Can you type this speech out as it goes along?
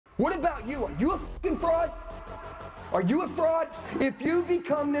What about you? Are you a fucking fraud? Are you a fraud? If you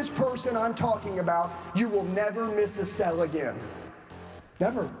become this person I'm talking about, you will never miss a sell again.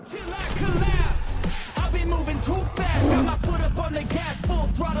 Never. Till I collapse, I've been moving too fast. Got my foot up on the gas, full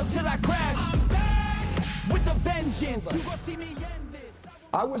throttle till I crash. I'm back with the vengeance. You gon' see me end this.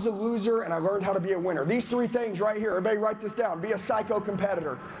 I was a loser and I learned how to be a winner. These three things right here, everybody write this down. Be a psycho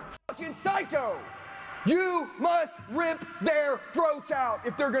competitor. Fucking psycho! You must rip their throats out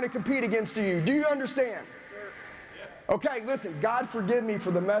if they're gonna compete against you. Do you understand? Okay, listen, God forgive me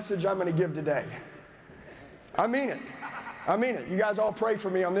for the message I'm gonna give today. I mean it. I mean it. You guys all pray for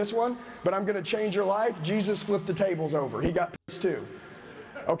me on this one, but I'm gonna change your life. Jesus flipped the tables over. He got pissed too.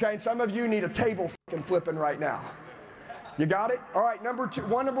 Okay, and some of you need a table fucking flipping right now. You got it? All right, number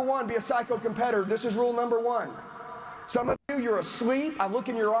one, be a psycho competitor. This is rule number one. Some of you, you're asleep. I look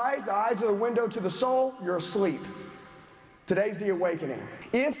in your eyes. The eyes are the window to the soul. You're asleep. Today's the awakening.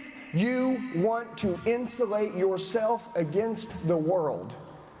 If you want to insulate yourself against the world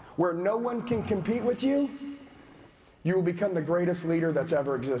where no one can compete with you, you will become the greatest leader that's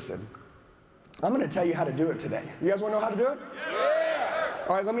ever existed. I'm going to tell you how to do it today. You guys want to know how to do it? Yeah.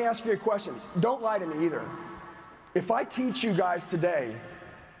 All right, let me ask you a question. Don't lie to me either. If I teach you guys today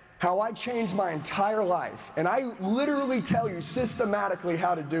how I changed my entire life, and I literally tell you systematically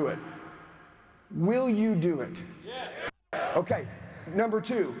how to do it, will you do it? Yes. Okay, number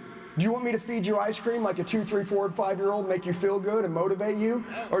two. Do you want me to feed you ice cream like a 2, 3, 4, 5-year-old, make you feel good and motivate you?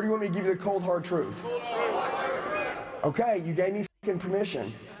 Or do you want me to give you the cold, hard truth? Okay, you gave me fucking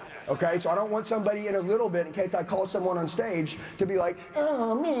permission. Okay, so I don't want somebody in a little bit, in case I call someone on stage, to be like,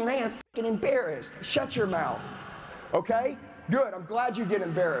 oh man, I am fucking embarrassed. Shut your mouth. Okay? Good, I'm glad you get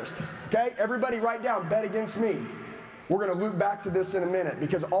embarrassed. Okay, everybody write down, bet against me. We're gonna loop back to this in a minute,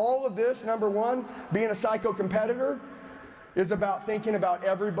 because all of this, number one, being a psycho competitor, is about thinking about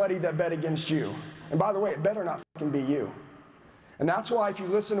everybody that bet against you. And by the way, it better not fucking be you. And that's why if you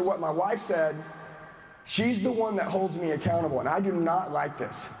listen to what my wife said, she's the one that holds me accountable, and I do not like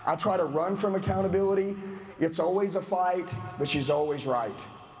this. I try to run from accountability. It's always a fight, but she's always right.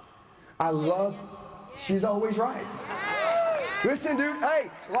 She's always right. Listen, dude, hey,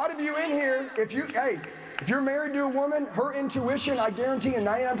 a lot of you in here, if you're married to a woman, her intuition, I guarantee you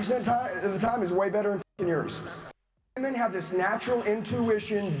 99% of the time is way better than yours. Women have this natural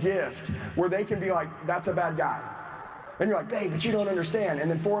intuition gift where they can be like, that's a bad guy. And you're like, babe, but you don't understand.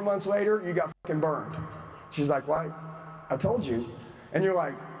 And then 4 months later, you got fucking burned. She's like, why? I told you. And you're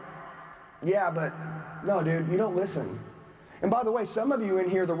like, yeah, but no, dude, you don't listen. And by the way, some of you in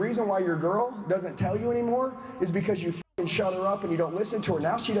here, the reason why your girl doesn't tell you anymore is because you fucking shut her up and you don't listen to her.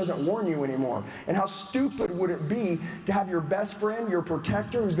 Now she doesn't warn you anymore. And how stupid would it be to have your best friend, your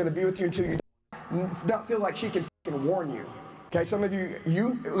protector, who's going to be with you until you not feel like she can fucking warn you. Okay, some of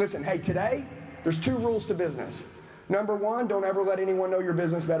you listen, hey, today, there's 2 rules to business. Number one, don't ever let anyone know your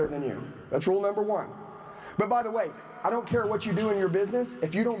business better than you. That's rule number one. But by the way, I don't care what you do in your business.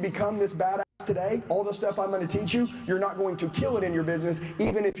 If you don't become this badass today, all the stuff I'm going to teach you, you're not going to kill it in your business,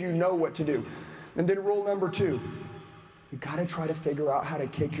 even if you know what to do. And then rule number 2, you got to try to figure out how to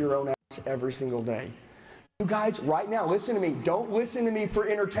kick your own ass every single day. You guys, right now, listen to me. Don't listen to me for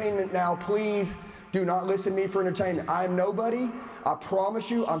entertainment now, please. Do not listen to me for entertainment. I'm nobody. I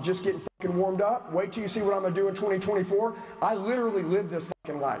promise you, I'm just getting fucking warmed up. Wait till you see what I'm going to do in 2024. I literally live this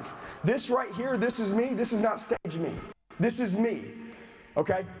fucking life. This right here, this is me. This is not stage me. This is me.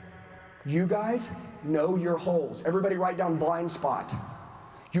 Okay? You guys know your holes. Everybody write down blind spot.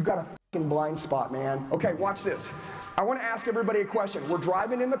 You got a fucking blind spot, man. Okay, watch this. I want to ask everybody a question. We're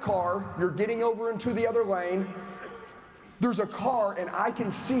driving in the car. You're getting over into the other lane. There's a car and I can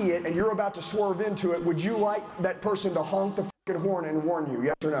see it and you're about to swerve into it. Would you like that person to honk the fucking horn and warn you?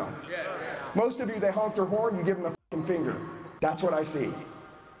 Yes or no? Yes. Most of you, they honk their horn, you give them the fucking finger. That's what I see.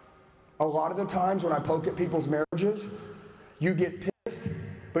 A lot of the times when I poke at people's marriages, you get pissed,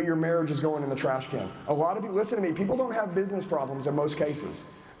 but your marriage is going in the trash can. A lot of you, listen to me, people don't have business problems in most cases.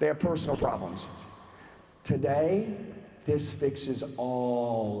 They have personal problems. Today, this fixes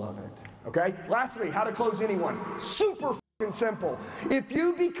all of it. Okay? Lastly, how to close anyone. Super fucking simple. If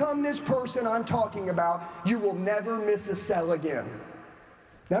you become this person I'm talking about, you will never miss a sell again.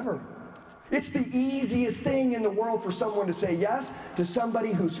 Never. It's the easiest thing in the world for someone to say yes to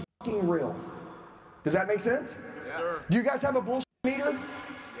somebody who's fucking real. Does that make sense? Yes, sir. Do you guys have a bullshit meter?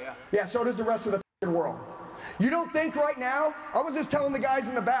 Yeah. Yeah, so does the rest of the fucking world. You don't think right now, I was just telling the guys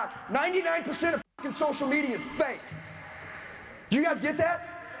in the back, 99% of fucking social media is fake. Do you guys get that?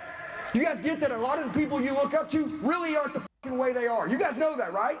 You guys get that a lot of the people you look up to really aren't the fucking way they are. You guys know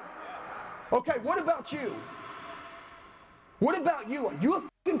that, right? Okay, what about you? What about you? Are you a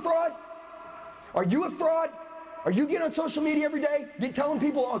fucking fraud? Are you a fraud? Are you getting on social media every day, telling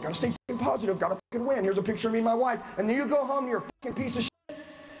people, oh, gotta stay fucking positive, gotta fucking win. Here's a picture of me and my wife. And then you go home and you're a fucking piece of shit.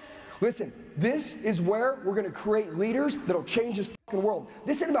 Listen, this is where we're gonna create leaders that'll change this fucking world.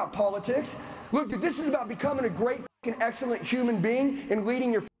 This ain't about politics. Look, dude, this is about becoming a great fucking excellent human being and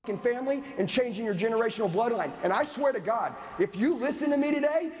leading your fucking family and changing your generational bloodline. And I swear to God, if you listen to me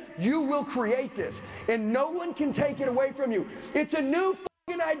today, you will create this. And no one can take it away from you. It's a new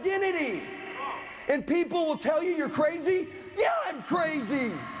fucking identity. And people will tell you you're crazy. Yeah, I'm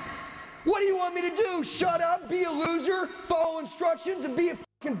crazy. What do you want me to do? Shut up, be a loser, follow instructions, and be a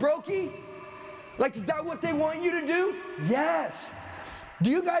fucking brokey? Like, is that what they want you to do? Yes.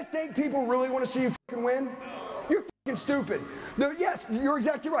 Do you guys think people really want to see you fucking win? You're fucking stupid. Yes, you're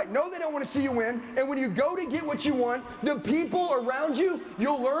exactly right. No, they don't want to see you win. And when you go to get what you want, the people around you,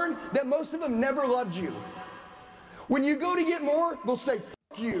 you'll learn that most of them never loved you. When you go to get more, they'll say,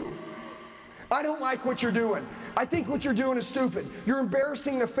 fuck you. I don't like what you're doing. I think what you're doing is stupid. You're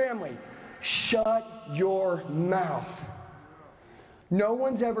embarrassing the family. Shut your mouth. No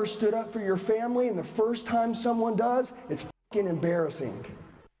one's ever stood up for your family, and the first time someone does, it's fucking embarrassing.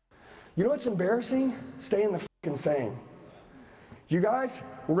 You know what's embarrassing? Staying the fucking same. You guys,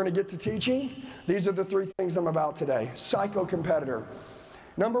 we're going to get to teaching. These are the 3 things I'm about today. Psycho-competitor.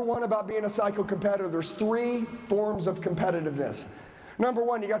 Number 1 about being a psycho-competitor, there's 3 forms of competitiveness. Number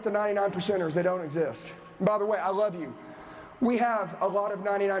 1, you got the 99%ers. They don't exist. And by the way, I love you. We have a lot of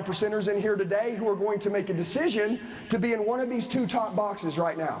 99%ers in here today who are going to make a decision to be in one of these 2 top boxes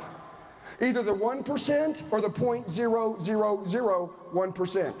right now. Either the 1% or the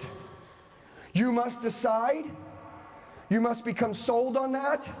 0.0001%. You must decide. You must become sold on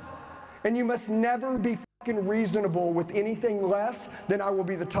that. And you must never be fucking reasonable with anything less than I will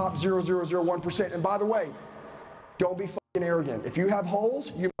be the top 0.0001%. And by the way, don't be fucking arrogant. If you have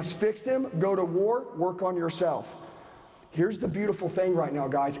holes, you must fix them, go to war, work on yourself. Here's the beautiful thing right now,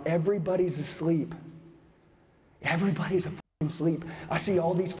 guys. Everybody's asleep. Everybody's asleep. I see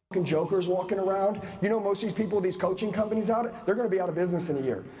all these fucking jokers walking around. You know, most of these people, these coaching companies they're going to be out of business in a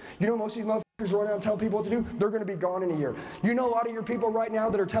year. You know, most of these motherfuckers run around and tell people what to do, they're going to be gone in a year. You know, a lot of your people right now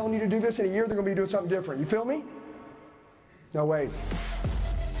that are telling you to do this in a year, they're going to be doing something different. You feel me? No ways.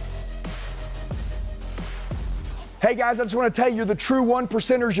 Hey guys, I just want to tell you, you're the true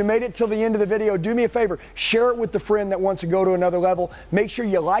 1%ers. You made it till the end of the video. Do me a favor, share it with the friend that wants to go to another level. Make sure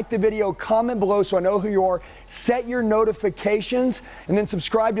you like the video, comment below so I know who you are, set your notifications, and then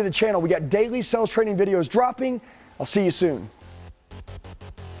subscribe to the channel. We got daily sales training videos dropping. I'll see you soon.